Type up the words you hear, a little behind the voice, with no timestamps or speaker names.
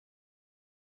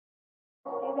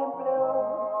About me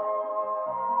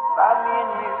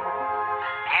and you.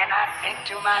 And I think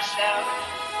to myself,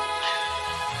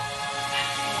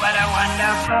 what a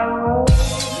wonderful world.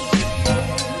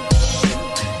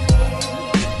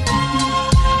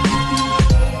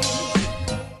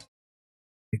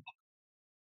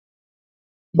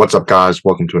 What's up, guys?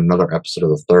 Welcome to another episode of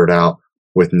The Third Out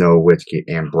with Noah Witzke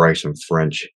and Bryson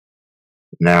French.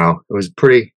 Now, it was a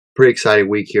pretty exciting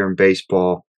week here in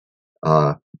baseball.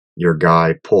 Your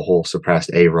guy, Pujols,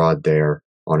 surpassed A-Rod there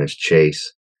on his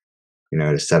chase,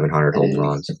 to 700 home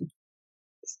runs.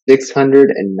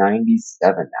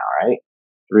 697 now, right?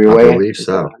 Three I away. believe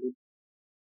so.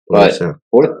 But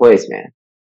fourth place, man.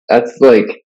 That's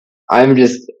I'm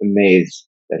just amazed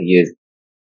that he has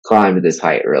climbed this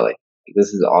height, really. This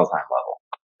is an all-time level.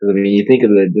 Because, you think of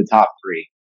the top three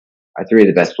are three of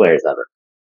the best players ever.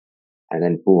 And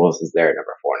then Pujols is there at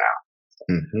number 4 now.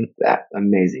 So That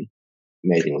amazing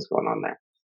what's going on there.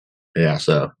 Yeah,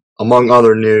 so among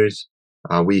other news,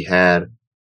 we had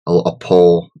a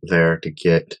poll there to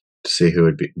see who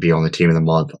would be on the team of the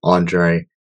month. Andre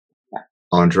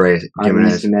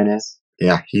Jimenez.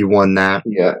 Yeah, he won that.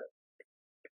 Yeah.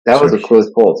 That was a close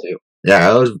poll, too. Yeah,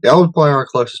 that was probably our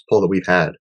closest poll that we've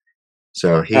had.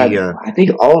 So I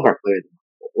think all of our players,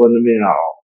 not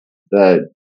all.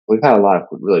 We've had a lot of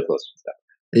really close stuff.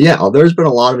 Yeah, there's been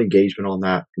a lot of engagement on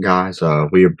that, guys.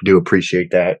 We do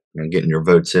appreciate that and getting your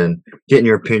votes in, getting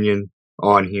your opinion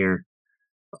on here.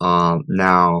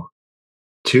 Now,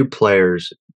 2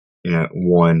 players,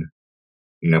 won,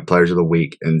 players of the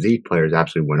week, and these players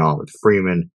absolutely went off with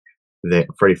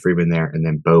Freddie Freeman there, and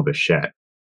then Bo Bichette.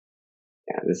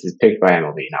 Yeah, this is picked by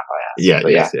MLB, not by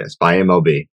us. Yes, by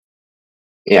MLB.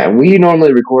 Yeah, we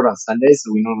normally record on Sundays,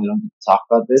 so we normally don't get to talk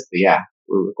about this, but yeah,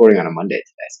 we're recording on a Monday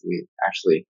today, so we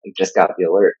actually just got the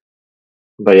alert.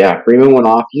 But yeah, Freeman went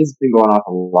off. He's been going off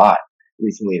a lot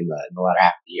recently in the latter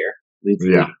half of the year. Leads the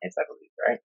league, I believe,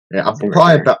 right? Yeah,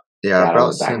 probably about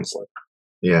since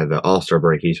the All-Star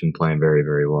break, he's been playing very,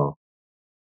 very well.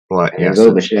 But and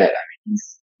Bo Bichette,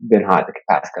 he's been hot the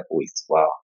past couple weeks as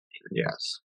well.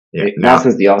 Yes. Yeah. Not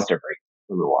since the All-Star break,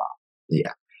 for a little while.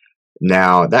 Yeah.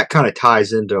 Now, that kind of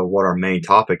ties into what our main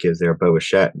topic is there, Bo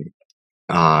Bichette.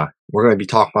 We're going to be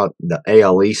talking about the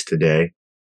AL East today,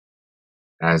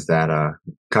 as that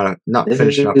kind of not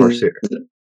finishing up our series.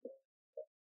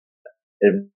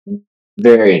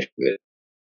 Very interesting.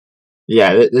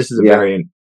 Yeah, this is a very,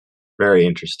 very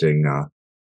interesting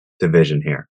division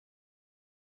here.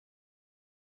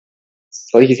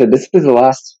 So like you said, this is the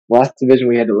last division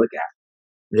we had to look at.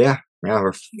 Yeah,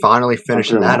 we're finally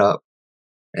finishing that up.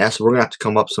 Yeah, so we're going to have to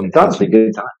come up some... It's honestly a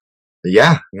good time.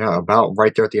 Yeah, about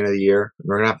right there at the end of the year.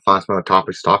 We're going to have to find some other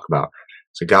topics to talk about.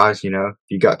 So guys, if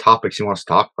you got topics you want us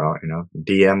to talk about,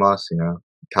 DM us,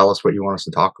 tell us what you want us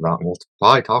to talk about, and we'll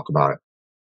probably talk about it.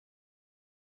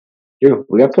 True.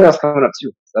 We got playoffs coming up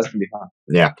too. So that's going to be fun.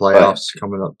 Yeah, playoffs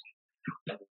coming up.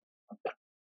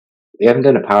 We haven't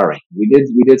done a power rank. We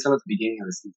did some at the beginning of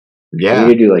the season. Yeah. We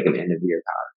need to do like an end of year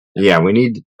power. Yeah, we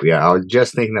need. Yeah, I was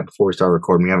just thinking that before we started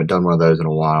recording. We haven't done one of those in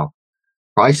a while,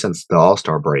 probably since the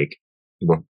All-Star break.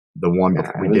 The one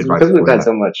we did right before. Because we've had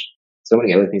so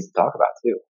many other things to talk about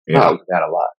too. Yeah, we've had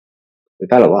a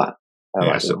lot.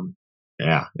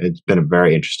 It's been a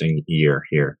very interesting year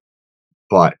here.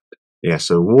 But yeah,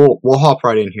 so we'll hop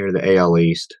right in here. The AL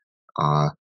East.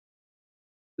 A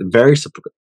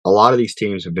lot of these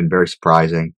teams have been very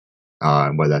surprising,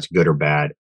 whether that's good or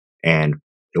bad. And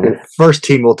the first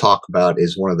team we'll talk about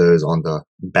is one of those on the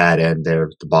bad end there,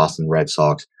 the Boston Red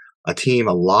Sox. A team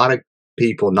a lot of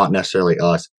people, not necessarily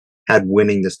us, had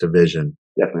winning this division.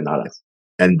 Definitely not us.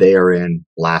 And they are in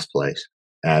last place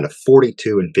at a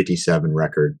 42-57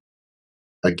 record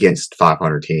against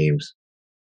 500 teams.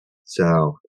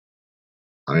 So,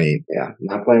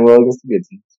 not playing well against the good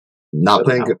teams. Not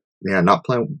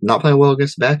playing well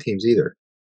against the bad teams either.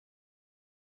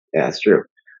 Yeah, that's true.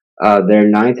 They're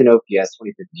 9th in OPS,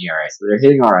 25th in ERA, so they're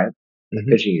hitting all right.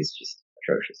 Pitching is just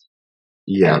atrocious.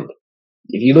 Yeah. And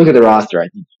if you look at the roster, I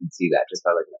think you can see that just by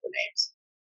looking at the names.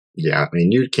 Yeah,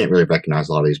 you can't really recognize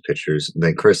a lot of these pitchers.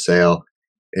 Then Chris Sale,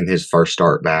 in his first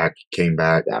start back, came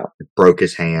back, broke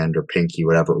his hand or pinky,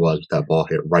 whatever it was, with that ball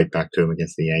hit right back to him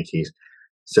against the Yankees.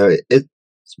 So it's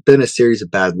been a series of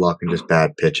bad luck and just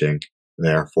bad pitching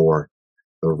there for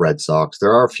the Red Sox.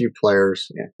 There are a few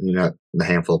players, the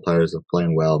handful of players that are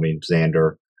playing well.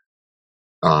 Xander,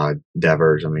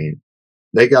 Devers.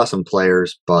 They got some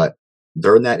players, but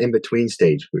they're in that in-between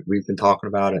stage. We've been talking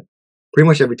about it pretty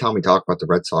much every time we talk about the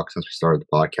Red Sox since we started the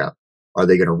podcast. Are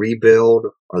they going to rebuild?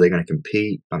 Are they going to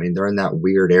compete? They're in that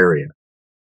weird area.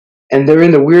 And they're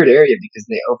in the weird area because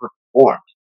they overperformed.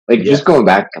 Like, just going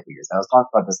back a couple years, I was talking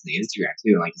about this on the Instagram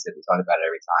too, and like you said, we talk about it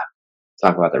every time.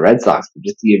 Talk about the Red Sox, but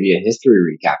just to give you a history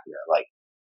recap here, like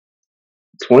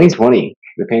 2020,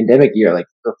 the pandemic year, like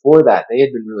before that, they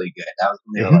had been really good. That was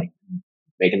when they were like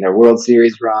making their World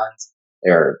Series runs.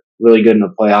 They were really good in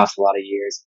the playoffs a lot of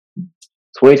years.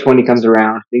 2020 comes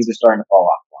around, things are starting to fall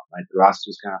off for them, right? The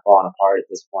roster's kind of falling apart at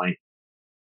this point,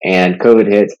 and COVID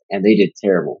hits, and they did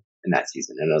terrible in that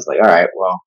season. And I was like, all right,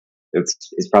 well,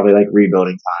 it's probably like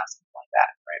rebuilding time, something like that,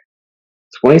 right?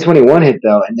 2021 hit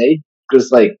though, and they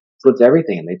just like flipped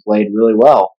everything, and they played really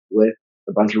well with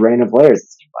a bunch of random players. It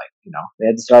seemed like, they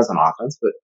had the stars on offense,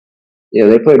 but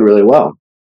they played really well,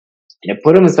 and it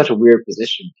put them in such a weird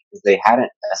position because they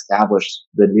hadn't established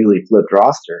the newly flipped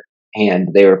roster,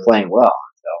 and they were playing well.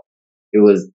 So it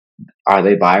was, are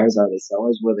they buyers? Are they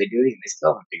sellers? What are they doing? And they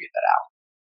still haven't figured that out.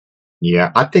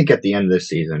 Yeah, I think at the end of this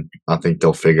season, I think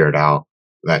they'll figure it out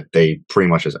that they pretty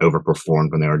much just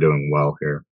overperformed when they were doing well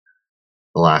here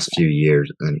the last few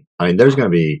years. And I mean, there's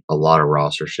going to be a lot of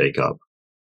roster shakeup,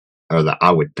 or that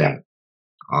I would think.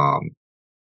 I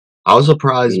was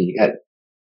surprised. You got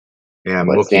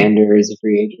Mookie, Xander is a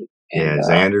free agent. And,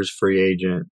 Xander's free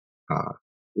agent.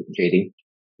 JD.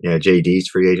 Yeah, JD's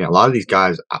free agent. A lot of these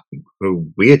guys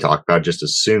who we had talked about just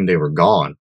assumed they were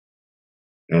gone,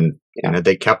 and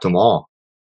they kept them all.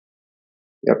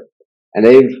 Yep,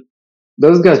 and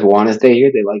those guys want to stay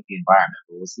here. They like the environment,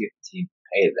 but we'll see if the team can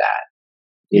pay that.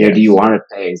 Do you want to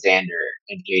pay Xander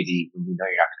and JD when you know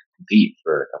you're not going to compete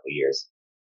for a couple of years?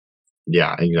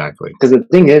 Yeah, exactly. Because the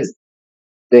thing is,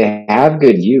 they have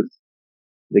good youth.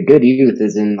 The good youth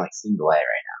is in like single A right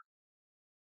now.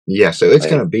 Yeah, so it's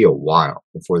going to be a while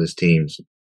before this team's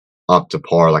up to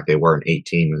par like they were in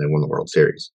 18 when they won the World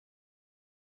Series.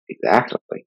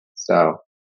 Exactly. So,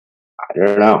 I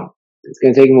don't know. It's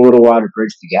going to take them a little while to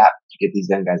bridge the gap to get these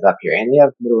young guys up here. And they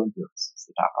have middle infielders as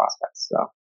the top prospects.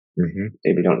 So,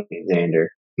 maybe don't need Xander.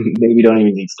 Maybe don't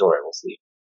even need Story. We'll see.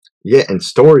 Yeah, and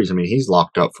Story's, I mean, he's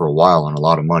locked up for a while on a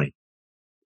lot of money.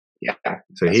 Yeah.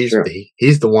 So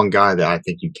he's the one guy that I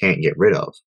think you can't get rid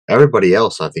of. Everybody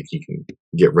else, I think you can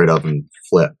get rid of and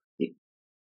flip. You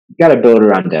got to build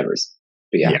around Devers.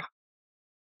 But yeah.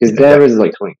 Because Devers is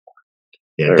like 24.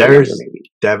 Yeah,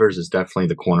 Devers is definitely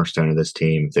the cornerstone of this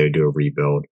team if they would do a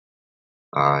rebuild.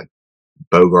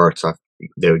 Bogarts,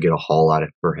 they would get a haul out of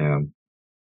it for him.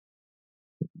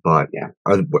 But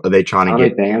are they trying to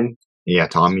get Pham? Yeah,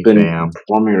 Tommy Pham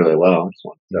performing really well. I just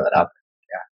want to throw that up.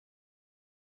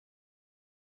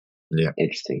 Yeah.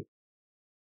 Interesting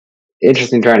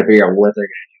trying to figure out what they're going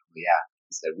to do. Yeah,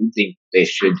 so we think they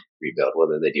should rebuild,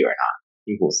 whether they do or not. I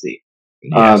think we'll see.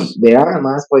 Yes. They are in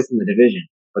last place in the division,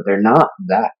 but they're not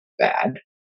that bad.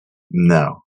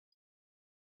 No.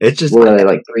 It's just... What are they,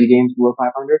 like 3 games below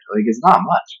 500? Like, it's not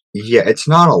much. Yeah, it's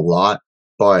not a lot,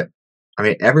 but, I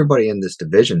mean, everybody in this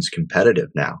division's competitive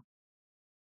now.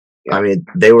 Yeah. I mean,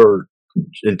 they were,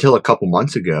 until a couple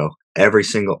months ago, every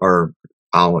single, or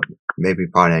maybe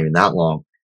probably not even that long,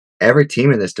 every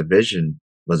team in this division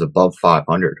was above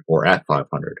 500 or at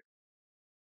 500.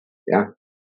 Yeah.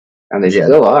 And they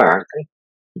still are, aren't they?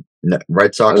 No,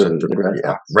 Red Sox are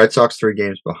Red Sox 3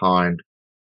 games behind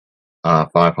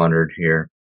 500 here.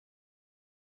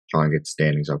 Trying to get the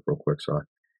standings up real quick, sorry.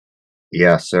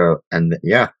 Yeah, the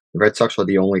Red Sox are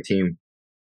the only team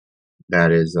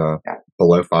that is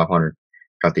below 500.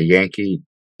 Got the Yankees,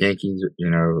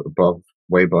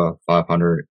 way above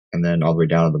 500, and then all the way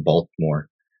down to the Baltimore.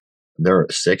 They're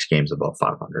 6 games above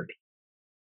 500.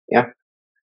 Yeah.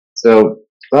 So,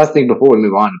 last thing before we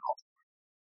move on to Baltimore,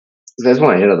 I just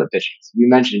want to hit on the pitching. We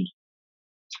mentioned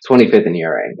 25th in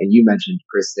ERA, and you mentioned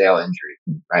Chris Sale injury,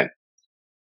 right?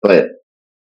 But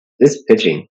this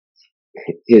pitching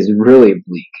is really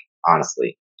bleak,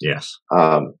 honestly. Yes.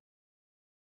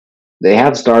 They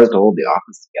have stars to hold the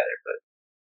offense together, but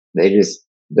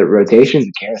the rotation's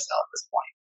a carousel at this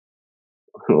point.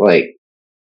 Like,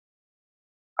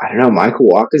 I don't know, Michael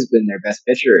Walker's been their best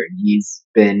pitcher, and he's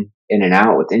been in and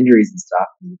out with injuries and stuff,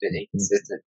 and he's been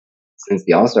inconsistent since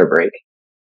the All-Star break.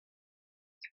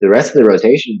 The rest of the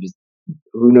rotation, just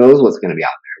who knows what's going to be out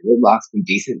there. Whitlock's been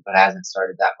decent, but hasn't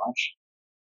started that much.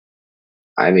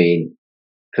 I mean,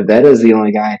 Pavetta's the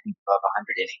only guy I think above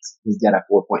 100 innings. He's got a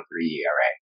 4.3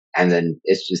 ERA. And then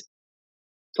it's just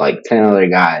like 10 other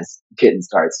guys getting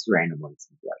starts randomly.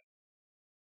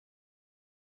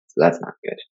 So that's not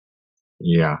good.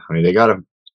 Yeah, I mean,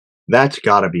 that's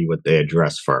gotta be what they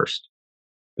address first.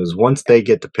 Because once they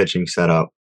get the pitching set up,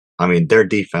 I mean, their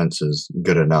defense is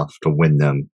good enough to win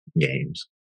them games.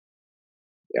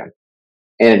 Yeah.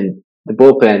 And the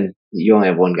bullpen, you only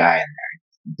have one guy in there.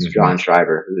 It's John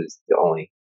Schreiber, who is the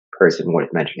only person worth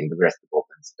mentioning. The rest of the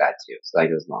bullpen's bad too, so that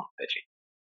goes along with pitching.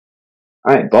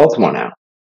 All right, Baltimore now.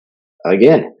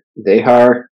 Again, they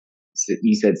are.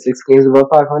 You said 6 games above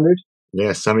 500.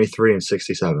 Yeah, 73 and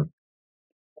 67.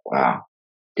 Wow,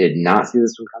 did not see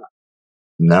this one coming.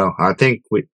 No, I think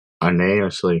we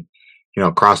unanimously,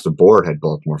 across the board had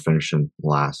Baltimore finishing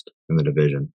last in the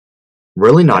division.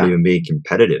 Really not even being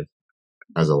competitive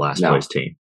as a last place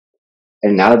team.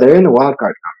 And now they're in the wild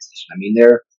card conversation. I mean,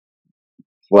 they're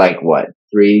like what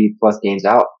 3+ games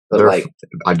out, but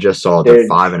I just saw they're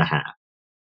 5.5.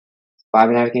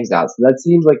 5.5 games out, so that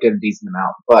seems like a decent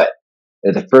amount. But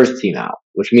they're the first team out,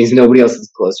 which means nobody else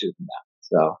is closer than them.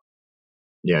 So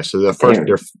yeah, so they're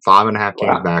 5.5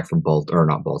 games back from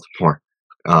not Baltimore,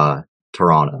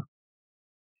 Toronto.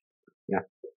 Yeah.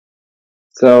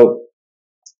 So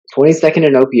 22nd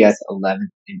in OPS, 11th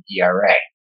in ERA.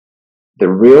 The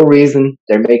real reason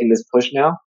they're making this push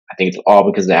now, I think it's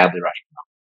all because of Adley Rutschman.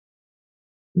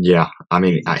 Yeah, I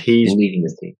mean, he's leading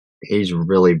this team. He's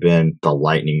really been the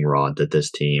lightning rod that this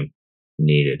team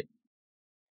needed.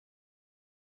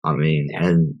 I mean,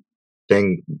 and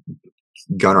then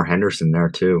Gunnar Henderson there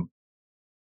too.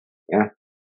 Yeah.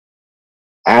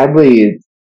 Adley,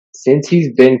 since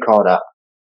he's been called up,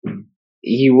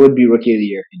 he would be Rookie of the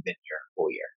Year if he'd been here a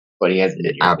full year. But he hasn't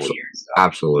been here a full year. So.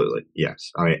 Absolutely,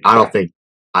 yes. I mean,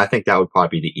 I think that would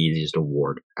probably be the easiest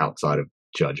award outside of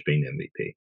Judge being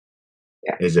MVP.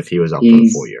 Yeah. Is if he was up for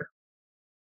the full year.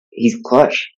 He's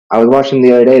clutch. I was watching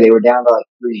the other day. They were down to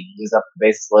 3. He was up the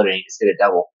bases loaded and he just hit a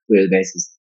double, clear the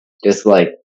bases. Just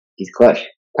he's clutch.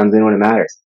 Comes in when it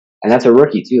matters. And that's a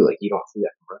rookie too. You don't see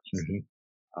that from rookies.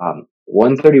 Mm-hmm.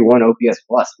 131 OPS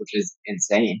plus, which is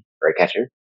insane for a catcher.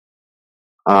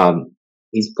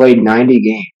 He's played 90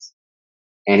 games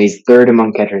and he's 3rd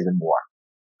among catchers in WAR.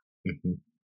 Mm-hmm.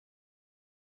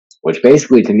 Which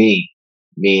basically to me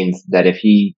means that if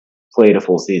he played a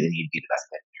full season, he'd be the best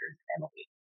catcher in the league.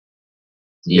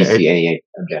 Do you see any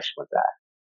objection with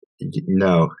that?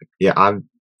 No. Yeah,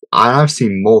 I've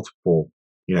seen multiple,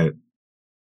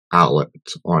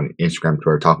 outlets on Instagram,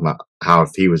 Twitter talking about how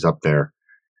if he was up there,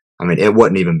 I mean, it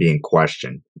wouldn't even be in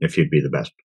question if he'd be the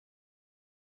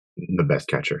best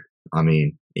catcher. I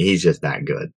mean, he's just that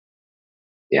good.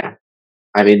 Yeah.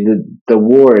 I mean, the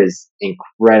WAR is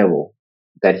incredible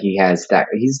that he has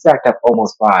stacked. He's stacked up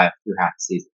almost 5 through half the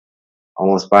season.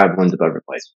 Almost 5 wins above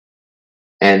replacement.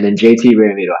 And then JT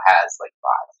Realmuto has 5.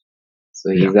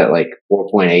 So he's at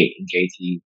 4.8 in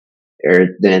JT. Or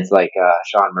then it's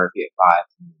Sean Murphy at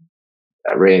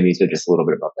 5. Realmuto just a little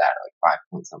bit above that, 5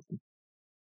 point something.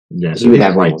 Yeah, so he would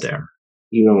have right there.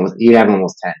 He'd have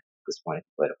almost 10 at this point if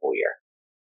he played a full year.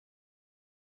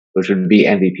 Which would be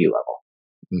MVP level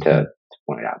to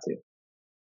point it out too.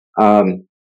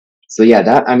 So yeah,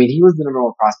 he was the number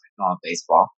 1 prospect in all of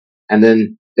baseball. And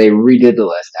then they redid the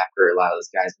list after a lot of those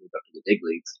guys moved up to the big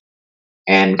leagues.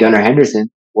 And Gunnar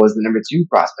Henderson was the number 2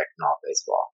 prospect in all of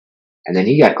baseball. And then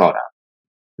he got called up.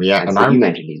 Yeah, and so you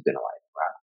mentioned he's been a lightning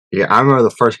rod. Yeah, I remember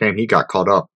the first game he got called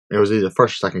up. It was either the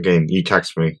first or second game. You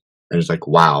texted me, and it's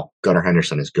wow, Gunnar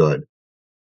Henderson is good.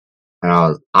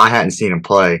 And I hadn't seen him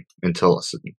play until,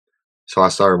 so I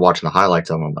started watching the highlights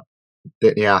of him.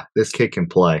 Yeah, this kid can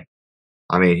play.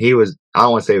 I mean, I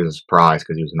don't want to say it was a surprise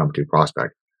because he was the number 2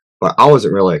 prospect, but I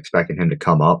wasn't really expecting him to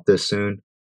come up this soon.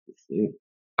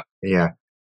 Yeah.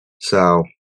 So,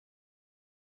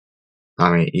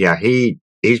 I mean, yeah,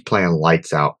 he's playing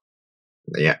lights out.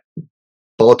 Yeah.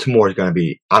 Baltimore is going to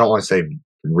be, I don't want to say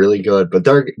really good, but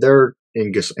they're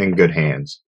in good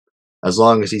hands. As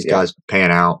long as these guys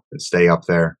pan out and stay up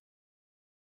there,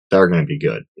 they're going to be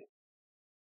good.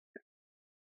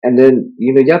 And then,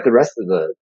 you got the rest of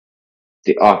the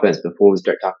offense before we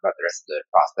start talking about the rest of the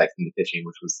prospects and the pitching,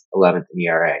 which was 11th in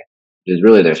ERA, which is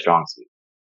really their strong suit.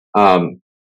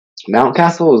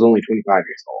 Mountcastle is only 25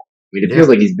 years old. I mean, it feels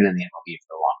like he's been in the MLB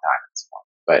for a long time at this point,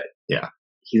 but yeah,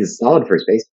 he's a solid first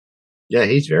baseman. Yeah,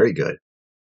 he's very good.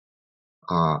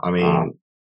 I mean,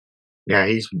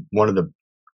 he's one of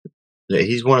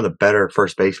the better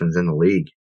first basemen in the league.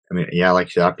 I mean, yeah, like I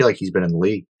said, I feel like he's been in the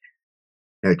league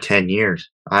 10 years.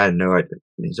 I had no idea.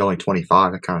 He's only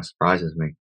 25. That kind of surprises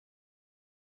me.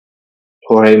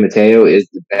 Jorge Mateo is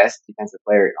the best defensive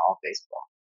player in all of baseball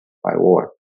by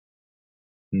WAR.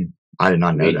 I did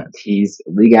not know that. He's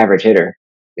a league average hitter,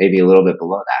 maybe a little bit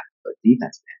below that, but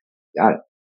defense, man, got it.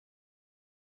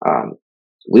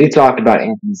 We talked about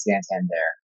Anthony Santander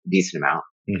a decent amount.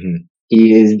 Mm-hmm.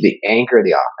 He is the anchor of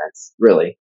the offense,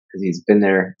 really, because he's been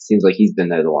there. Seems like he's been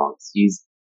there the longest. He's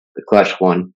the clutch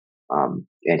one,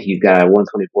 and he's got a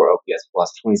 124 OPS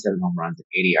plus, 27 home runs, and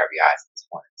 80 RBIs at this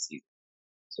point in the season.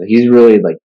 So he's really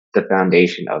the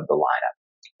foundation of the lineup.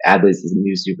 Adley's his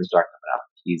new superstar coming up.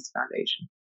 He's foundation.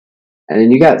 And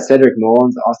then you got Cedric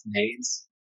Mullins, Austin Hayes,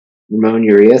 Ramon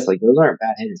Urias. Like, those aren't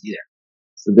bad hitters either.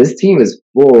 So this team is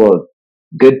full of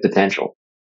good potential.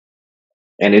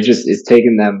 And it just is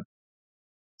taking them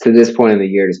to this point in the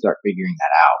year to start figuring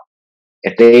that out.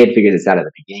 If they had figured this out at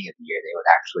the beginning of the year, they would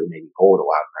actually maybe hold a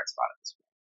wild card spot at this point.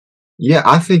 Yeah,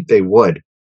 I think they would.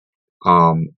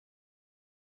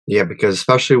 Yeah, because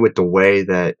especially with the way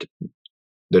that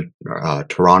the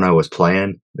Toronto was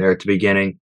playing there at the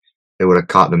beginning, they would have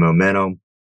caught the momentum.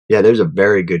 Yeah, there's a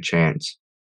very good chance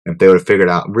if they would have figured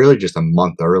out really just a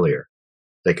month earlier,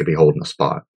 they could be holding a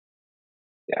spot.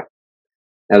 Yeah.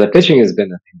 Now the pitching has been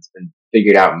the thing that's been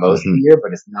figured out most of the year,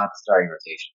 but it's not the starting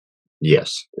rotation.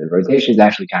 Yes. The rotation is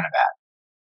actually kind of bad.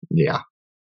 Yeah.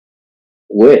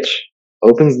 Which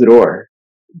opens the door.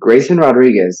 Grayson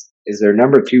Rodriguez is their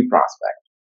number 2 prospect.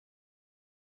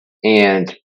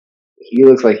 And he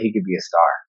looks like he could be a star.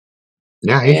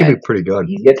 Yeah, he could be pretty good.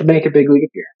 He's yet to make a big league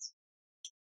appearance.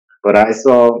 But I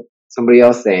saw somebody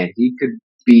else saying he could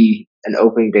be an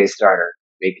opening day starter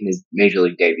making his major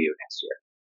league debut next year.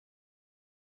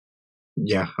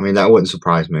 Yeah, I mean, that wouldn't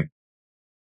surprise me.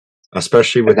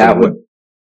 Especially with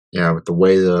with the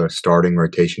way the starting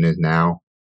rotation is now.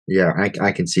 Yeah,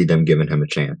 I can see them giving him a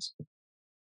chance.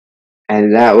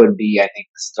 And that would be, I think,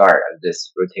 the start of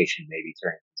this rotation maybe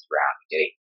turning this around and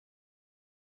getting.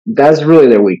 That's really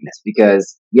their weakness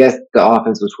because, yes, the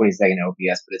offense was 22nd in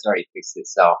OPS, but it's already fixed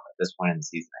itself at this point in the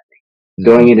season, I think.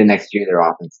 Going into next year, their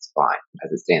offense is fine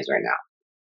as it stands right now.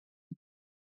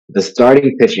 The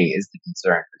starting pitching is the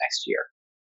concern for next year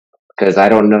because I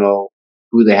don't know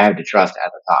who they have to trust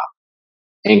at the top.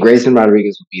 And Grayson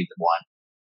Rodriguez will be the one.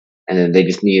 And then they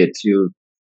just need a 2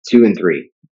 and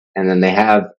 3. And then they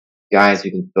have guys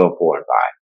who can fill 4 and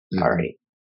 5 already.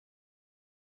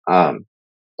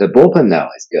 The bullpen, though,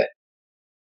 is good.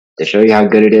 To show you how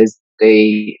good it is,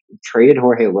 they traded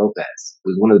Jorge Lopez,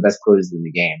 who's one of the best closers in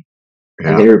the game. Yeah.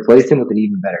 And they replaced him with an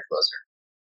even better closer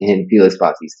in Felix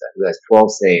Bautista, who has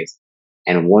 12 saves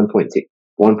and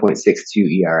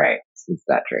 1.62 ERA since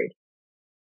that trade.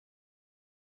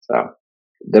 So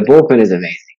the bullpen is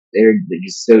amazing. They're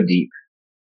just so deep.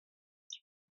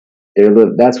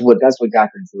 That's what got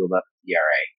them to the 11th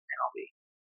ERA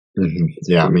in MLB.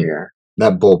 Yeah, I mean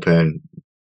that bullpen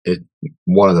is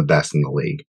one of the best in the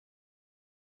league.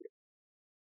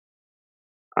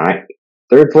 All right,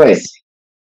 3rd place,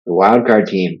 the wild card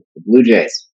team, the Blue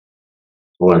Jays.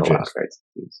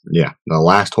 Yeah, the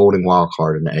last holding wild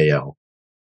card in the AL.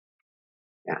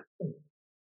 Yeah,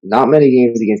 not many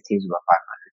games against teams above 500.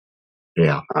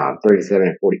 Yeah, 37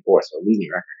 and 44, so a losing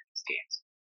record in these games.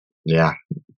 Yeah,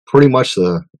 pretty much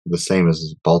the same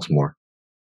as Baltimore.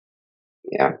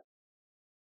 Yeah,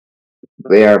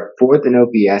 they are 4th in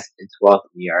OPS and 12th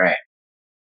in ERA.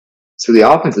 So the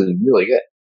offense is really good.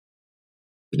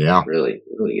 Yeah, really,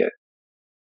 really good.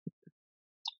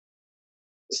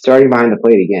 Starting behind the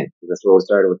plate again, because that's where we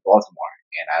started with Baltimore,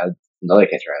 and another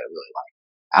catcher I really like,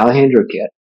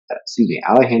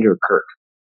 Alejandro Kirk.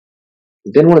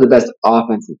 He's been one of the best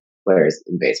offensive players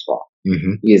in baseball.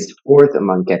 Mm-hmm. He is 4th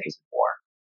among catchers in WAR,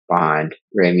 behind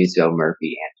Raymuso,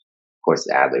 Murphy, and of course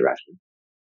Adley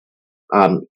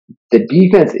Rutschman. The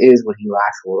defense is what he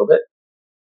lacks a little bit.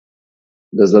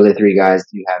 Those other 3 guys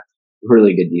do have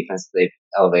really good defense. They've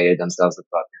elevated themselves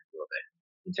above him a little bit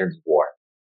in terms of WAR.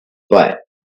 But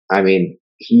I mean,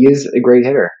 he is a great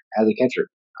hitter as a catcher.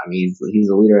 I mean, he's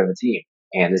the leader of the team,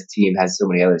 and this team has so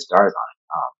many other stars on it.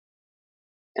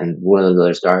 And one of those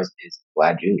other stars is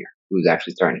Vlad Jr., who's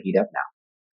actually starting to heat up now.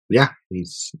 Yeah,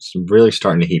 he's really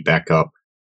starting to heat back up.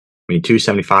 I mean,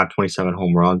 275, 27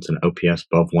 home runs, and OPS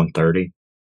above 130.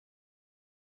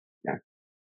 Yeah.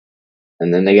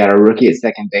 And then they got a rookie at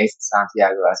second base,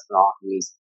 Santiago Espinal,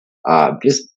 who's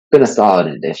just been a solid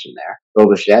addition there. Bo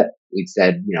Bichette, we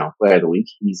said, player of the week.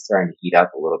 He's starting to heat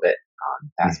up a little bit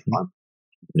past month.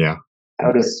 Yeah. I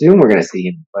would assume we're going to see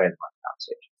him player of the month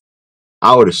conversation.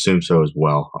 I would assume so as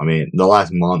well. I mean, the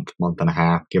last month and a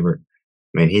half,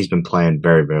 he's been playing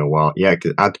very, very well. Yeah,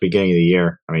 cause at the beginning of the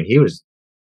year, he was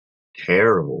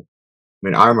terrible.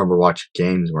 I remember watching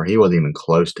games where he wasn't even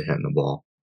close to hitting the ball.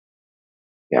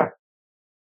 Yeah.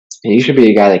 And he should be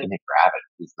a guy that can hit for average.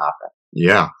 He's not that.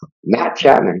 Yeah. Matt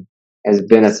Chapman has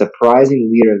been a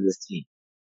surprising leader of this team.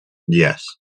 Yes.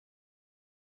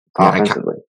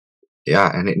 Offensively.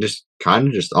 And it just kind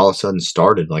of all of a sudden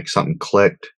started, like something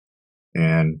clicked.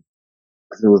 And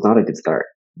it was not a good start.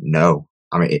 No.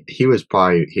 He was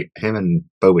probably, him and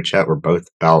Bo Bichette were both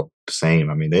about the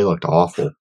same. They looked awful.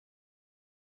 I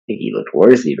think he looked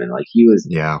worse even. He was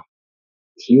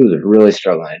really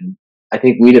struggling. I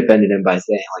think we defended him by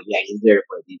saying, like, yeah, he's there to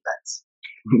play defense.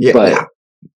 Yeah, but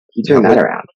he turned that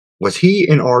around. Was he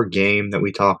in our game that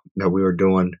we were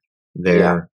doing there?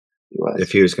 Yeah, he was.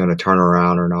 If he was going to turn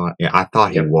around or not? Yeah, I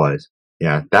thought he was.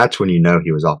 Yeah, that's when you know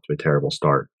he was off to a terrible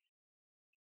start.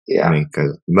 Yeah. I mean,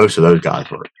 because most of those guys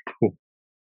were.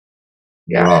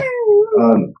 Yeah.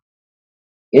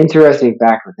 Interesting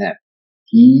fact with him.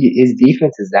 His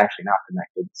defense has actually not been that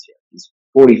good this year. He's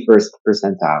 41st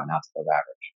percentile in outside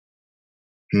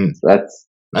average. So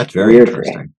that's very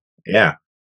interesting. Yeah.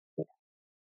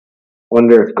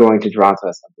 Wonder if going to Toronto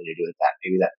has something to do with that.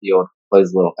 Maybe that field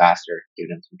plays a little faster,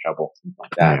 giving him some trouble, something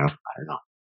like that. Yeah. I don't know.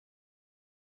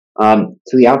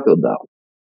 To the outfield though,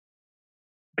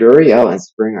 Gurriel and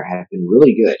Springer have been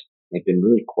really good. They've been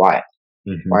really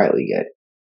quietly good.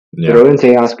 Yeah. Throw in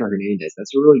Teoscar Hernandez.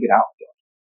 That's a really good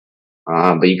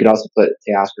outfield. But you could also put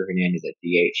Teoscar Hernandez at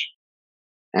DH.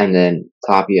 And then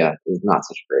Tapia is not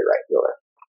such a great right fielder.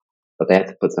 But they have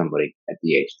to put somebody at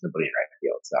DH, somebody in right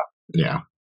field. So yeah.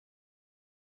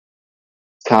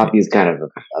 Tapia is kind of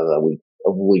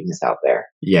a weakness out there.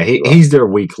 Yeah, he's their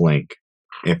weak link,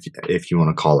 if you want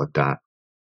to call it that.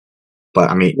 But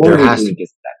I mean, there has to be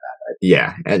that bad, right?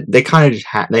 Yeah, and they kind of just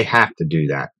they have to do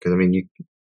that because I mean,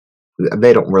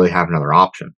 they don't really have another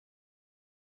option.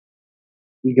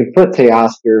 You can put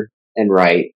Teoscar in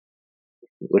right,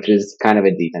 which is kind of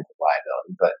a defensive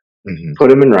liability, but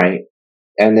put him in right,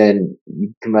 and then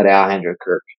you can let Alejandro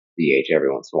Kirk DH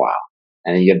every once in a while,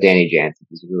 and then you have Danny Jansen,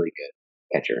 who's a really good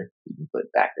catcher. You can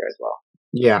put back there as well.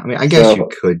 Yeah, I mean, I guess you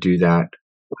could do that.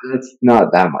 It's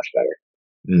not that much better.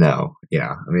 No,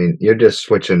 yeah. I mean, you're just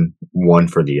switching one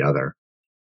for the other.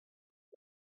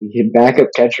 You can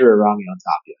backup catcher or Romeo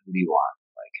Tapia. Who do you want?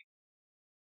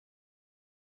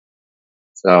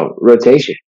 So,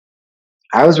 rotation.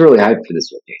 I was really hyped for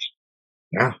this rotation.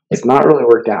 Yeah. It's not really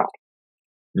worked out.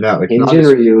 No, it's not.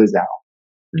 Ryu is out.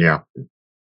 Yeah.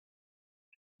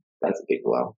 That's a big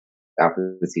blow out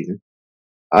for the season.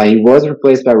 He was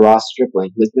replaced by Ross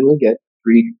Stripling, who has been really good.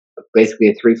 Basically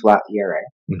a 3-flat ERA.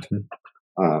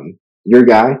 Your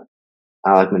guy,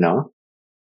 Alek Manoah.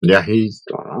 Yeah, he's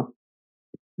going off.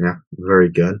 Yeah, very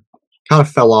good. Kind of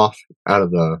fell off out of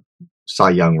the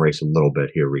Cy Young race a little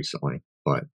bit here recently,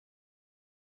 but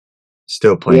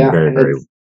still playing very, very,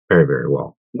 very, very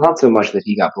well. Not so much that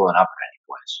he got blown up at any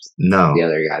point. It's just the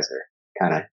other guys are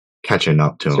kind of catching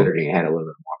up to him. Surging ahead a little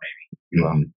bit more,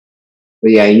 maybe.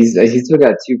 But yeah, he's still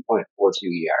got 2.42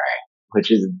 ERA,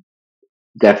 which is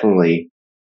definitely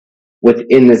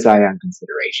within the Cy Young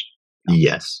consideration.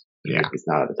 Yes. Yeah. It's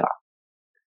not at the top.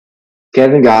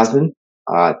 Kevin Gausman,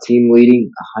 team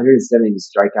leading 170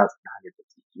 strikeouts in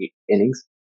 150 innings.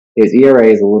 His ERA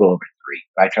is a little over 3,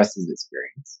 but I trust his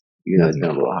experience, even though it's been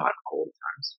a little hot and cold at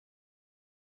times.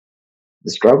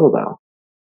 The struggle, though,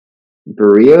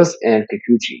 Barrios and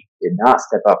Kikuchi did not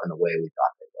step up in the way we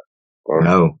thought they would, or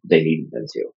they needed them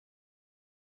to.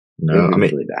 No, I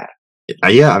mean, really bad.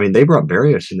 Yeah, I mean, they brought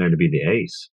Barrios in there to be the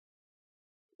ace.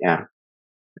 Yeah.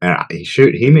 And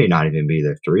he may not even be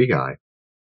the 3 guy.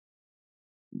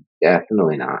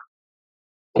 Definitely not.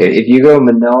 If you go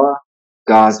Manoah,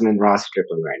 Gausman, Ross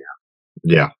Stripling right now.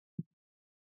 Yeah.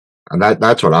 And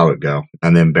that's what I would go.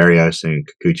 And then Barrios and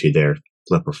Kikuchi there,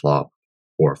 flip or flop,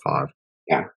 4 or 5.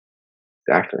 Yeah.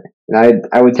 Exactly. And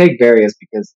I would take Barrios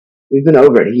because we've been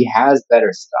over it. He has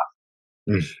better stuff.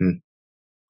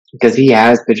 Because he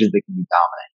has pitches that can be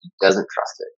dominant. He doesn't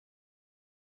trust it.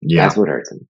 Yeah. That's what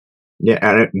hurts him. Yeah,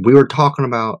 and we were talking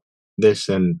about this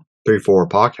in 3-4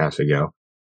 podcasts ago.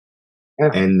 Yeah.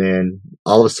 And then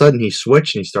all of a sudden he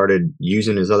switched and he started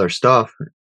using his other stuff,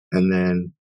 and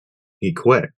then he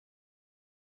quit.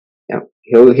 Yeah,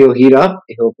 he'll heat up.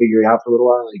 He'll figure it out for a little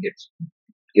while, and he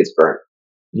gets burnt.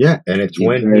 Yeah, and it's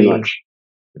when it's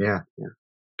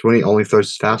when he only throws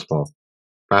his fastball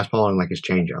and like his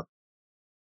changeup.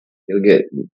 He'll get.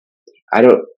 I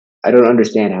don't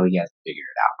understand how he hasn't figured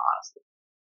it out. Honestly,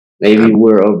 maybe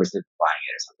we're oversimplifying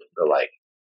it or something, but like,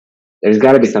 there's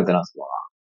got to be something else going on.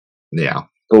 Yeah.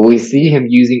 But we see him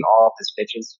using all of his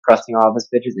pitches, trusting all of his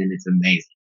pitches, and it's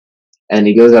amazing. And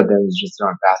he goes out there and he's just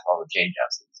throwing fastball and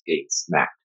changeups and he's getting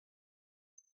smacked.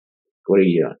 What are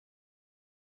you doing?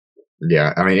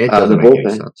 Yeah, I mean, it doesn't make any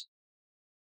sense.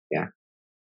 Yeah.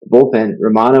 The bullpen,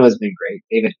 Romano has been great.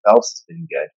 David Phelps has been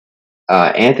good.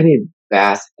 Anthony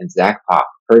Bass and Zach Pop,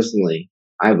 personally,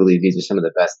 I believe these are some of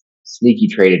the best sneaky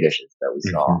trade additions that we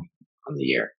saw on the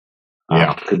year.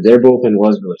 Yeah. Because their bullpen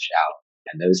was really shallow.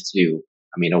 And those two,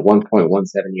 I mean, a 1.17 ERA and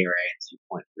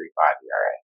 2.35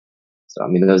 ERA. So, I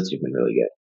mean, those two have been really good.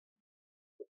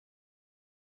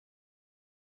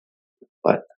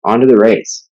 But on to the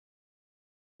Rays.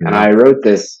 And I wrote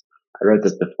this I wrote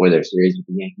this before their series with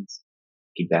the Yankees.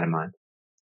 Keep that in mind.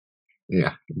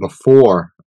 Yeah,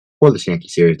 before this Yankee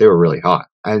series, they were really hot,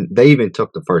 and they even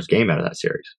took the first game out of that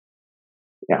series.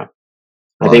 Yeah,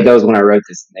 I think that was when I wrote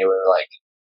this, and they were like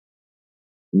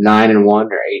 9-1 or 8-2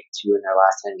 in their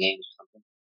last 10 games or something.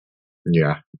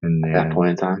 Yeah, and at that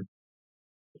point in time.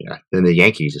 Yeah, then the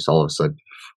Yankees just all of a sudden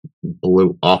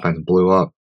offense blew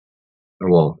up.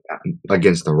 Well,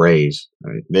 against the Rays, I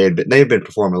mean, they had been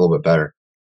performing a little bit better.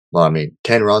 Well, I mean,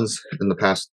 10 runs in the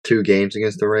past 2 games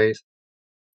against the Rays.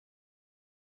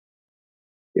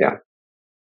 Yeah.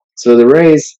 So the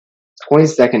Rays,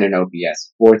 22nd in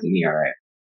OPS, 4th in ERA.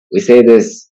 We say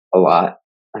this a lot,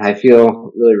 and I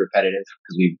feel really repetitive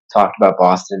because we talked about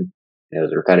Boston, and it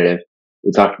was repetitive.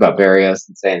 We talked about Barrios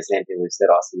and saying the same thing we've said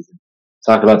all season.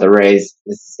 Talked about the Rays.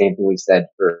 This is the same thing we've said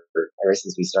for ever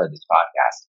since we started this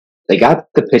podcast. They got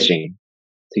the pitching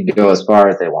to go as far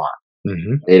as they want.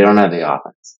 Mm-hmm. They don't have the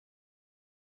offense.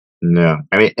 No,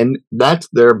 I mean, and that's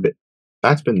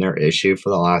been their issue for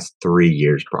the last 3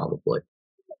 years, probably.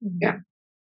 Yeah.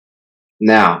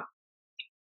 Now,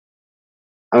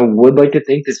 I would like to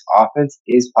think this offense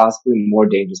is possibly more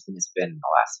dangerous than it's been in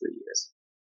the last 3 years.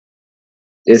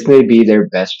 This may be their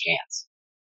best chance.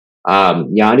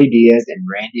 Yandy Diaz and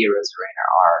Randy Arozarena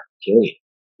are killing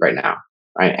right now,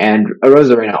 right? And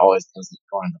Arozarena always does it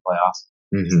going in the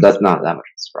playoffs, so that's not that much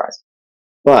of a surprise.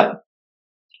 But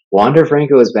Wander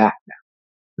Franco is back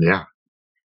now. Yeah,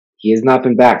 he has not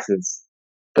been back since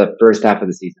the first half of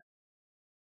the season,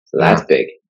 so that's big.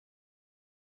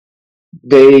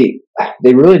 They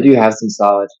really do have some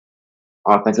solid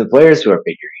offensive players who are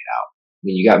figuring it out. I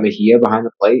mean, you got Mejia behind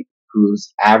the plate,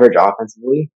 who's average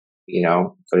offensively,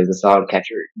 but he's a solid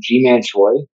catcher. G-Man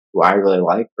Choi, who I really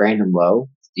like. Brandon Lowe,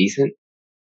 decent.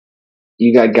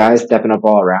 You got guys stepping up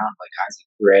all around, like Isaac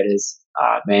Paredes,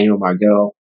 Manuel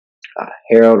Margot,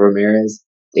 Harold Ramirez.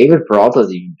 David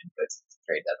Peralta's even been good since the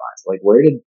trade deadline. So, where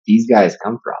did these guys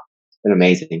come from? It's been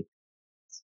amazing.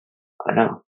 I don't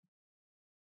know.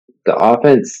 The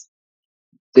offense,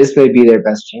 this may be their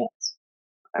best chance.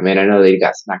 I mean, I know they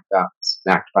got smacked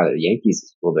by the Yankees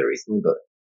a little bit recently, but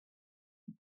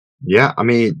yeah, I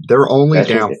mean, they're only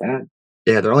down.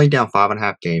 Yeah, they're only down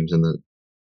 5.5 games in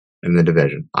the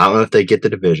division. I don't know if they get the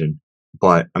division,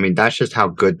 but I mean, that's just how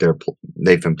good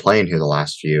they've been playing here the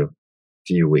last few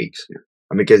weeks. Yeah.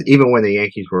 I mean, because even when the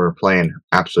Yankees were playing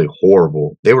absolutely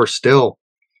horrible, they were still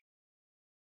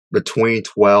between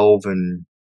 12 and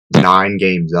 9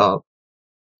 games up.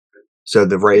 So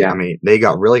the Rays, I mean, they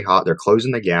got really hot. They're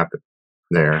closing the gap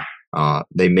there.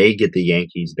 They may get the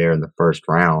Yankees there in the first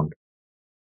round,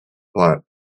 but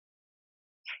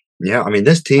yeah, I mean,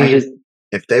 this team,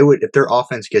 if their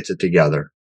offense gets it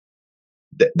together,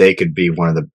 they would be one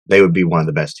of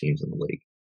the best teams in the league.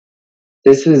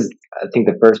 This is, I think,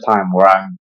 the first time where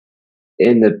I'm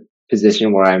in the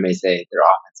position where I may say their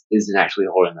offense isn't actually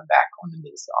holding them back going into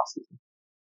this offseason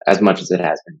as much as it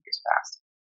has been years past.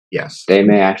 Yes. They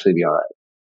may actually be all right.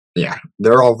 Yeah,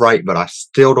 they're all right, but I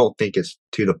still don't think it's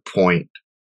to the point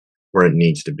where it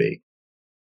needs to be.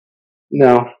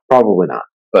 No, probably not.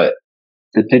 But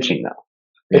the pitching, though.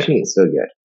 Pitching is so good.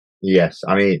 Yes,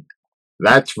 I mean,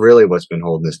 that's really what's been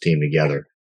holding this team together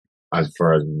as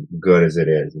far as good as it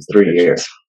is. 3 years.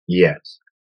 Yes.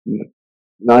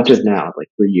 Not just now,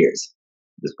 for years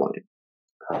at this point.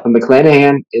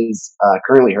 McClanahan is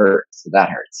currently hurt, so that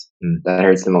hurts. That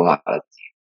hurts him a lot.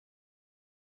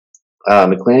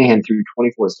 McClanahan through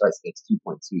 24 starts gets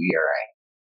 2.2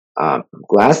 ERA.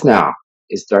 Glasnow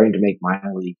is starting to make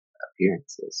minor league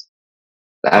appearances.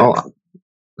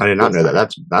 I did not know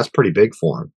that. That's pretty big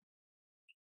for him.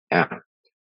 Yeah.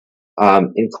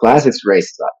 In Classic's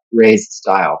Rays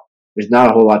style, there's not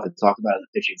a whole lot to talk about on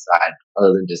the pitching side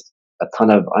other than just a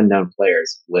ton of unknown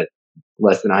players with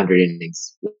less than 100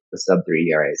 innings with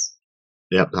sub-3 ERAs.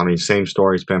 Yep, I mean, same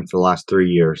story's been for the last 3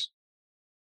 years.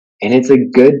 And it's a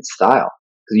good style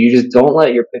because you just don't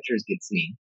let your pitchers get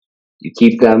seen. You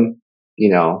keep them,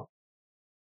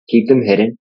 keep them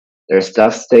hidden. Their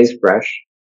stuff stays fresh.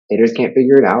 Hitters can't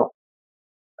figure it out.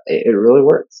 It really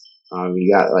works.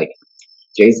 You got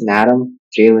Jason Adam,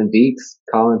 Jalen Beeks,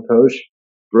 Colin Poche,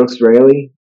 Brooks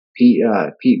Raley,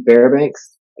 Pete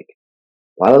Fairbanks.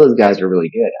 A lot of those guys are really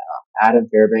good. Adam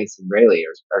Fairbanks and Raley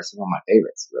are some of my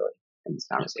favorites, really, in this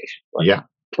conversation. Yeah,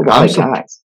 a lot of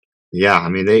guys. Yeah, I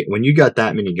mean, when you got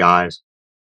that many guys,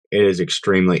 it is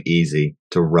extremely easy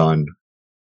to run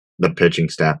the pitching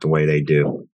staff the way they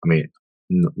do. I mean,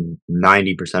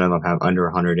 90% of them have under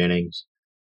 100 innings.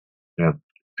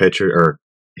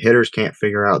 Hitters can't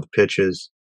figure out the pitches.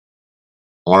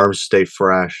 Arms stay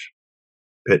fresh.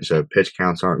 pitch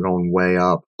counts aren't going way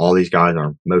up. All these guys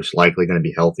are most likely going to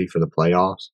be healthy for the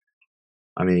playoffs.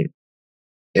 I mean,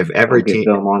 if every team,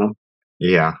 film on them.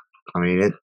 Yeah, I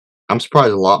mean I'm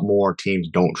surprised a lot more teams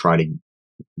don't try to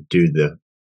do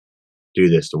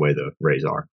this the way the Rays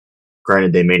are.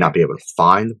 Granted, they may not be able to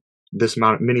find this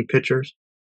many pitchers,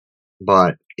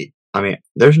 but I mean,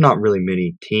 there's not really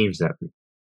many teams that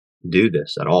do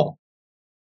this at all.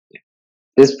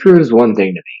 This proves one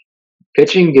thing to me: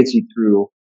 pitching gets you through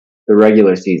the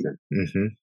regular season.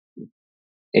 Mm-hmm.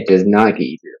 It does not get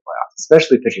you through the playoffs,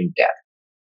 especially pitching depth.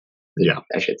 Yeah,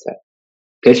 I should say,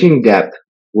 pitching depth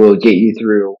will get you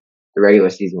through the regular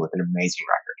season with an amazing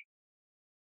record.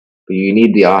 But you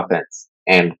need the offense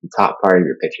and the top part of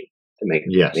your pitching to make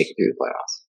it through the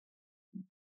playoffs.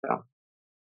 So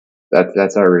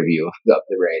that's our review of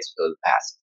the Rays for the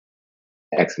past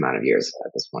X amount of years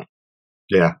at this point.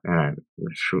 Yeah,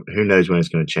 who knows when it's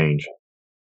going to change.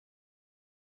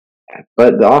 Yeah,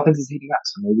 but the offense is heating up,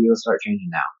 so maybe it'll start changing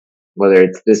now, whether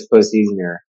it's this postseason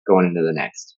or going into the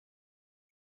next.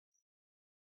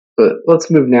 But let's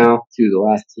move now to the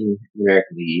last team in the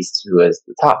American League East, who is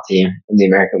the top team in the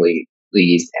American League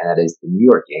East, and that is the New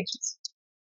York Yankees.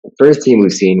 The first team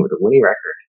we've seen with a winning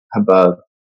record above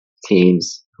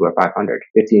teams who are 500,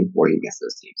 50-40 against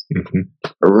those teams. Mm-hmm.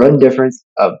 A run difference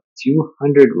of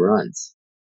 200 runs,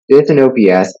 5th in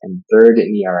OPS, and 3rd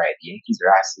in ERA. The Yankees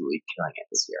are absolutely killing it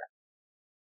this year.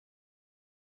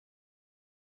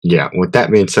 Yeah, with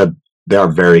that being said, they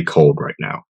are very cold right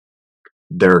now.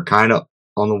 They're kind of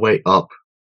on the way up,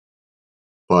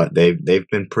 but they've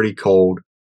been pretty cold.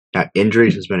 Now,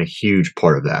 injuries has been a huge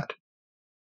part of that.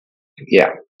 Yeah.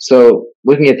 So,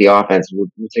 looking at the offense, we'll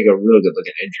take a real good look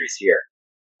at injuries here.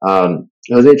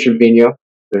 Jose Trevino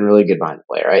been really good behind the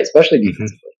plate, right? Especially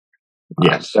defensively.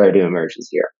 Yes. Started to emerge this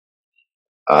year.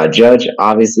 Judge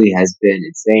obviously has been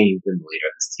insane. He's been the leader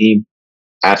of this team.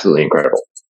 Absolutely incredible.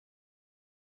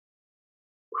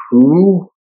 Who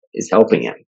is helping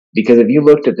him? Because if you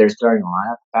looked at their starting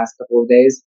lineup the past couple of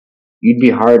days, you'd be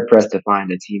hard pressed to find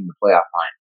a team in the playoff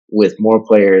line with more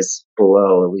players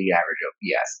below a league average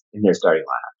OPS in their starting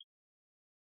lineup.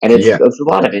 And it's a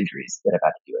lot of injuries that have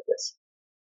had to do with this.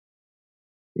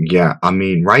 Yeah, I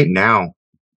mean, right now,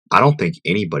 I don't think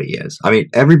anybody is. I mean,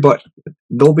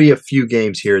 there'll be a few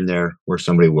games here and there where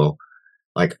somebody will.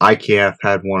 Like, IKF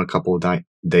had one a couple of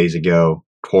days ago.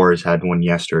 Torres had one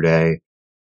yesterday.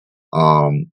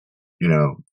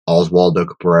 Oswaldo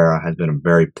Cabrera has been a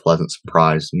very pleasant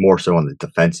surprise, more so on the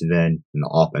defensive end than the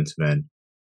offensive end.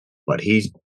 But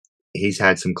he's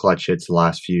had some clutch hits the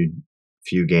last few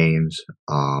games.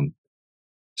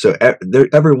 So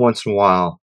every once in a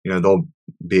while, there'll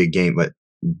be a game, but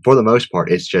for the most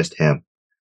part, it's just him.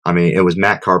 I mean, it was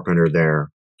Matt Carpenter there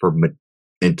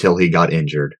until he got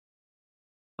injured.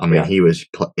 I mean, he was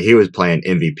playing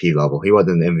MVP level. He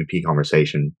wasn't in the MVP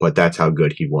conversation, but that's how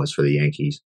good he was for the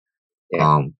Yankees.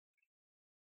 Yeah.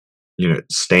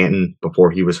 Stanton before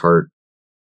he was hurt.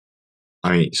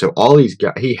 I mean, so all these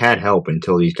guys, he had help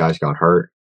until these guys got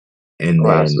hurt, and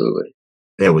then absolutely,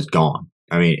 it was gone.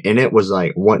 I mean, and it was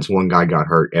like once one guy got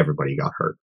hurt, everybody got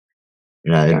hurt.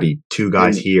 It'd be two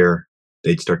guys here,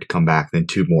 they'd start to come back, then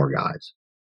two more guys.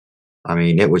 I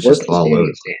mean, it was just all over.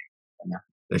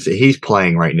 He's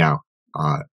playing right now.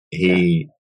 I think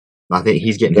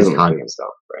he's getting his time.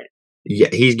 Himself, right? Yeah,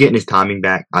 he's getting his timing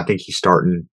back. I think he's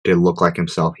starting to look like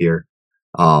himself here.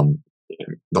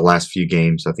 The last few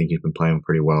games, I think he's been playing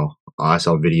pretty well. I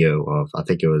saw a video of, I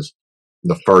think it was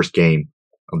the first game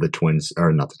of the Twins,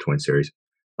 or not the Twins series,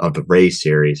 of the Rays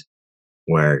series,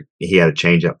 where he had a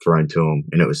changeup thrown to him,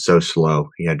 and it was so slow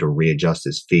he had to readjust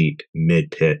his feet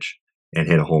mid-pitch and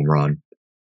hit a home run.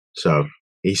 So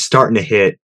he's starting to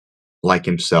hit like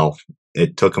himself.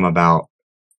 It took him about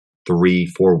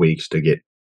 3-4 weeks to get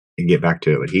back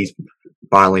to it, but he's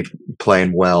finally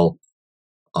playing well.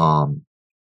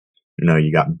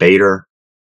 You got Bader,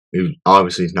 who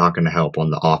obviously is not going to help on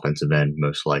the offensive end.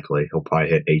 Most likely, he'll probably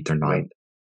hit 8th or 9th.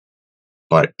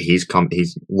 But he's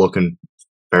looking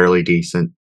fairly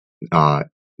decent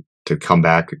to come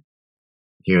back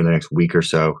here in the next week or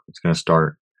so. He's going to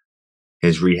start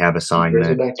his rehab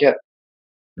assignment.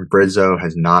 Brizzo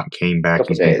has not came back.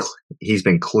 He's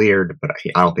been cleared, but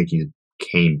I don't think he's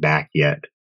came back yet.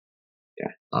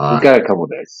 Yeah, he's got a couple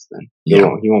days. Then. He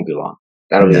won't be long.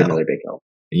 That'll be another big help.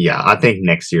 Yeah, I think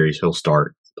next series he'll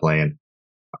start playing.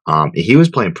 He was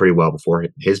playing pretty well before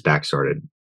his back started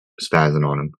spazzing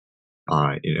on him.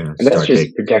 And that's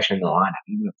just protection in the lineup.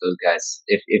 Even if those guys,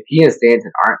 if he and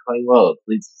Stanton aren't playing well,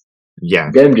 it's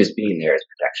them just being there as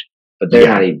protection. But they're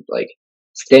not even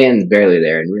Stanton's barely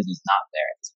there, and Rizzo's not there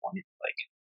at this point.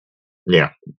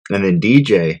 Yeah. And then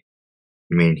DJ, I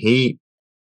mean,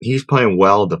 he's playing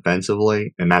well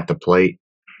defensively and at the plate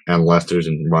unless there's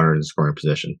a runner in the scoring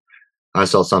position. I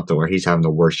saw something where he's having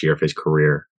the worst year of his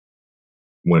career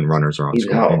when runners are on He's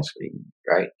scoring. out,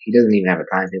 right? He doesn't even have a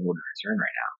timetable to return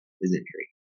right now. His injury.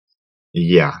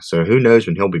 Yeah, so who knows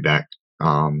when he'll be back.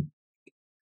 But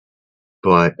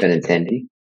Benintendi.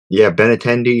 Yeah,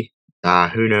 Benintendi,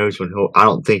 who knows when I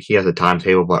don't think he has a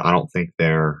timetable, but I don't think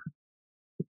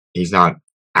he's not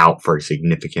out for a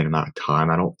significant amount of time,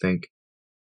 I don't think.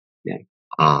 Yeah.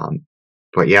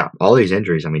 But yeah, all these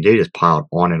injuries, I mean, they just piled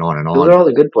on and on and on. Those are all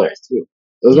the good players too.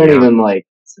 Those aren't even like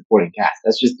supporting cast.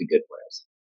 That's just the good players.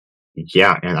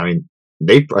 Yeah, and I mean,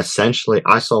 they essentially,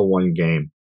 I saw one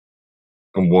game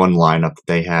and one lineup that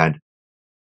they had,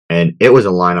 and it was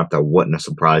a lineup that wouldn't have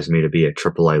surprised me to be a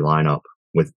AAA lineup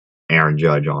with Aaron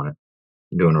Judge on it,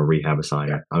 doing a rehab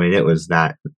assignment. I mean, it was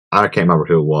that, I can't remember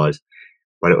who it was,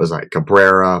 but it was like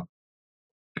Cabrera.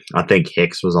 I think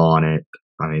Hicks was on it.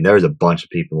 I mean, there was a bunch of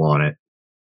people on it.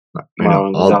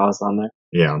 Marvin Gonzalez on there.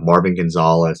 Yeah, Marvin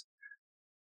Gonzalez.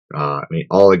 I mean,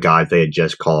 all the guys they had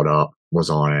just called up was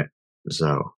on it.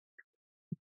 So,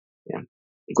 yeah,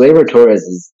 Gleyber Torres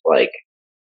is like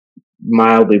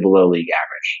mildly below league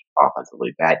average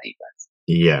offensively, bad defense.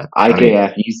 Yeah,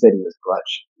 IKF, you said he was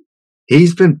clutch.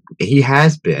 He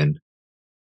has been.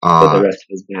 But the rest of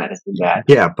his bat has been bad.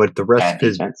 Yeah, but the rest bad of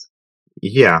his defense.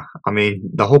 Yeah, I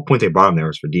mean, the whole point they brought him there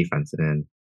was for defense, and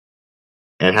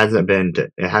it hasn't been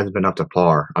up to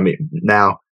par. I mean,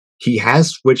 now he has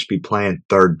switched to be playing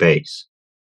third base,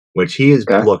 which he's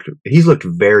looked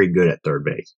very good at third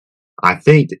base. I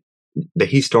think that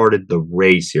he started the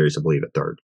Rays series, I believe, at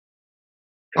third.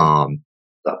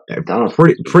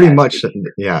 Pretty much,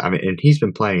 yeah. I mean, and he's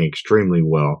been playing extremely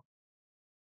well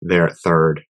there at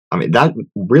third. I mean, that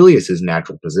really is his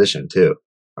natural position too.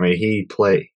 I mean, he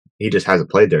just hasn't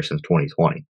played there since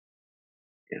 2020.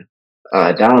 Yeah.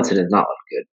 Donaldson has not looked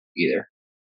good either.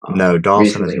 No,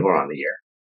 Donaldson recently or on the year.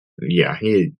 Yeah,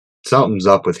 something's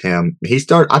up with him.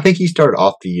 I think he started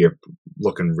off the year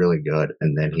looking really good,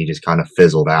 and then he just kind of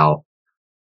fizzled out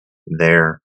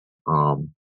there.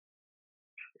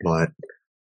 But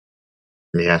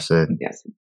yeah, so yes,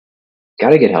 got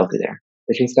to get healthy there.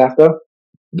 Pitching staff though,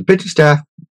 the pitching staff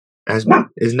is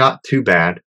not too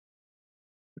bad.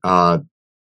 They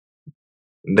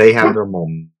have their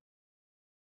moment.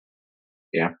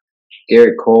 Yeah,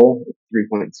 Garrett Cole,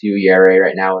 3.2 ERA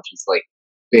right now, which is like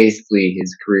basically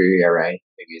his career ERA,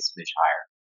 maybe a smidge higher.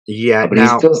 Yeah, but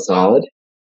he's still solid.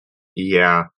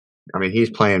 Yeah, I mean he's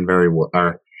playing very well.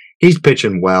 He's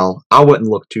pitching well. I wouldn't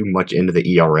look too much into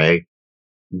the ERA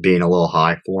being a little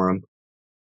high for him.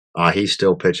 He's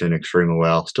still pitching extremely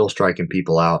well, still striking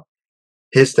people out.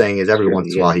 His thing is every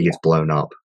once in a while he gets blown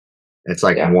up. It's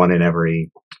like 1 in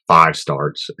every 5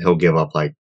 starts. He'll give up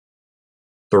like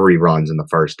 3 runs in the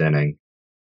first inning.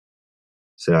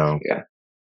 So yeah.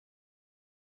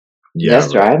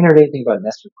 Nestor, I haven't heard anything about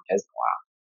Nestor Cortez in a while.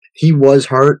 He was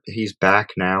hurt. He's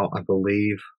back now, I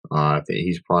believe. I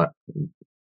think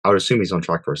I would assume he's on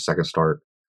track for a second or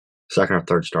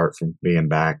third start from being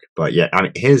back. But yeah, I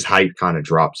mean, his height kind of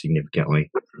dropped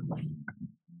significantly.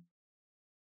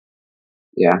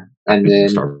 Yeah, and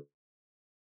then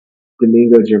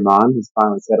Domingo Germán is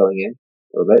finally settling in a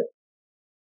little bit.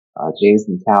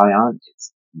 Jameson Taillon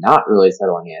is not really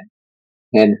settling in,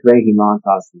 and Frankie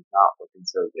Montas is not looking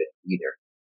so good either.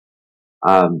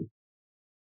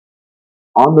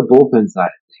 On the bullpen side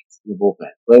of things,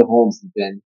 Clay Holmes has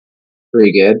been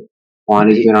pretty good.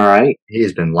 Juan's been all right. He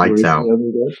has been lights out.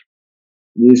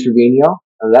 Luis Trevino,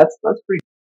 that's pretty.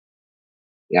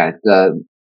 Yeah,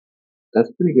 that's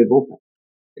pretty good bullpen.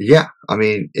 Yeah, I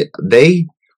mean they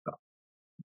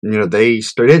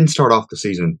didn't start off the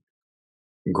season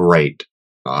great,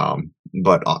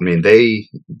 but I mean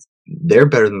they're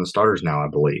better than the starters now, I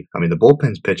believe. I mean the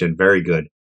bullpen's pitching very good.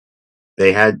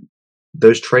 They had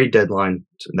those trade deadlines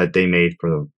that they made for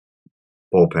the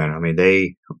bullpen. I mean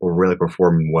they were really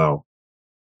performing well.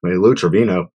 I mean Lou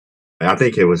Trevino, I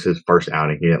think it was his first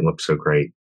outing. He didn't look so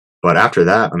great, but after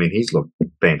that, I mean he's looked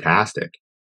fantastic.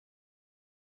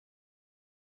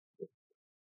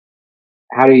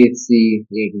 How do you see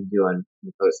the Yankees doing in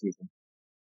the postseason?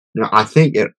 I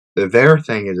think their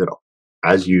thing is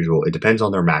as usual. It depends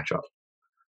on their matchup.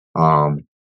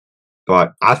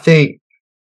 But I think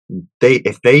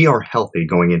if they are healthy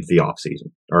going into the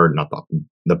offseason, or not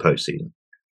the postseason,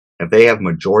 if they have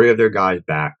majority of their guys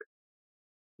back,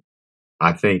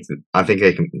 I think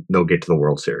they'll get to the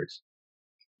World Series.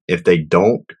 If they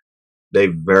don't, they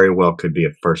very well could be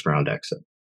a first round exit.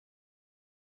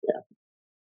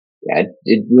 Yeah,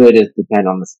 it really does depend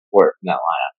on the support from that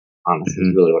lineup. Honestly,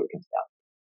 is really what it comes down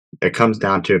to. It comes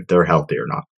down to if they're healthy or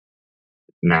not.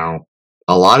 Now,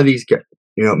 a lot of these guys,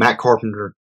 Matt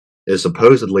Carpenter is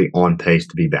supposedly on pace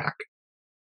to be back.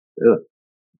 Really?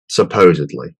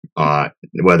 Supposedly.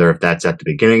 Whether if that's at the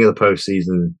beginning of the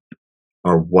postseason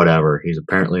or whatever, he's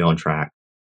apparently on track.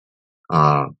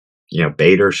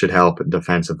 Bader should help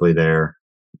defensively there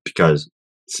because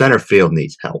center field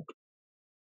needs help.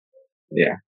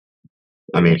 Yeah.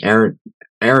 I mean,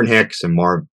 Aaron Hicks and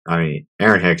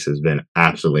Aaron Hicks has been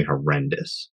absolutely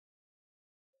horrendous.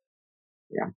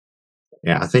 Yeah.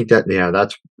 Yeah, I think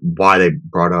that's why they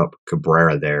brought up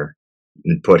Cabrera there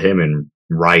and put him in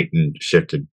right and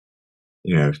shifted,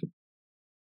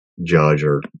 Judge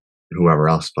or whoever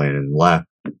else playing in left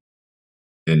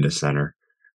into center.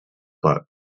 But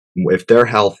if they're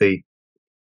healthy,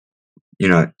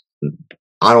 I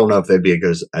don't know if they'd be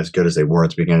as good as they were at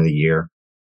the beginning of the year,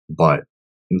 but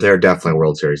they're definitely a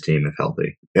World Series team if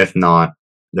healthy. If not,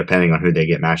 depending on who they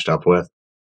get matched up with,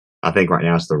 I think right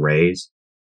now it's the Rays.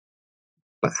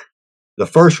 But the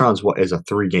first round is a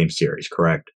 3-game series,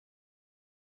 correct?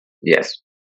 Yes.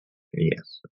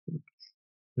 Yes.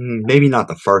 Maybe not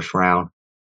the first round,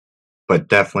 but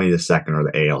definitely the second or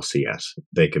the ALCS.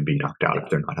 They could be knocked out if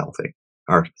they're not healthy.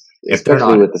 Or if they're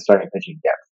especially not, with the starting pitching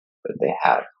depth that they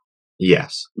have.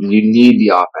 Yes. You need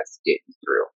the offense to get you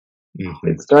through.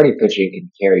 Mm-hmm. The starting pitching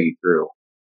can carry you through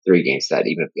 3-game set,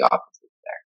 even if the offense is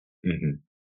there. Mm-hmm.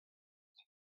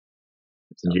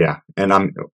 Yeah, and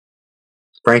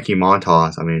Frankie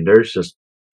Montas. I mean,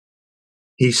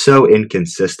 he's so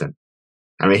inconsistent.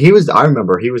 I mean, I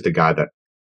remember he was the guy that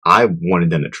I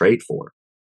wanted them to trade for.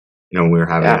 We were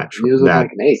having he was looking like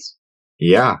an ace.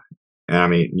 Yeah, and I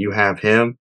mean, you have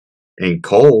him and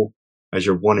Cole as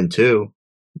your 1 and 2.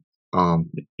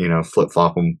 Flip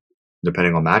flop them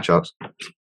depending on matchups.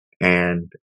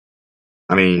 And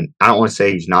I mean, I don't want to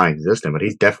say he's non-existent, but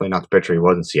he's definitely not the pitcher he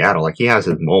was in Seattle. Like, he has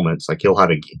his moments. Like, he'll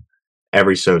have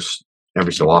every so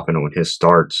often when his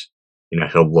starts,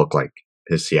 he'll look like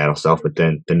his Seattle self, but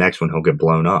then the next one he'll get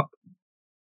blown up.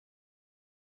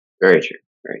 Very true.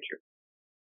 Very true.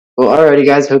 Well, alrighty,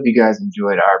 guys. Hope you guys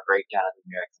enjoyed our breakdown of the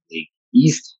American League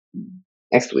East.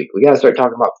 Next week, we got to start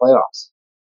talking about playoffs.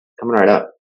 Coming right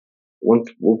up.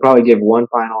 We'll probably give one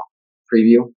final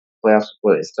preview. Playoffs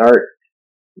before they start.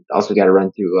 Also got to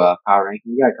run through power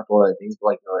ranking. We got a couple other things, but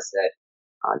like Noah said,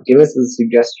 give us a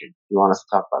suggestion if you want us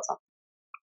to talk about something.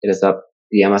 Hit us up,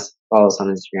 DM us, follow us on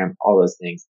Instagram, all those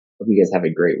things. Hope you guys have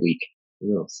a great week.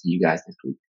 We'll see you guys next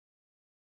week.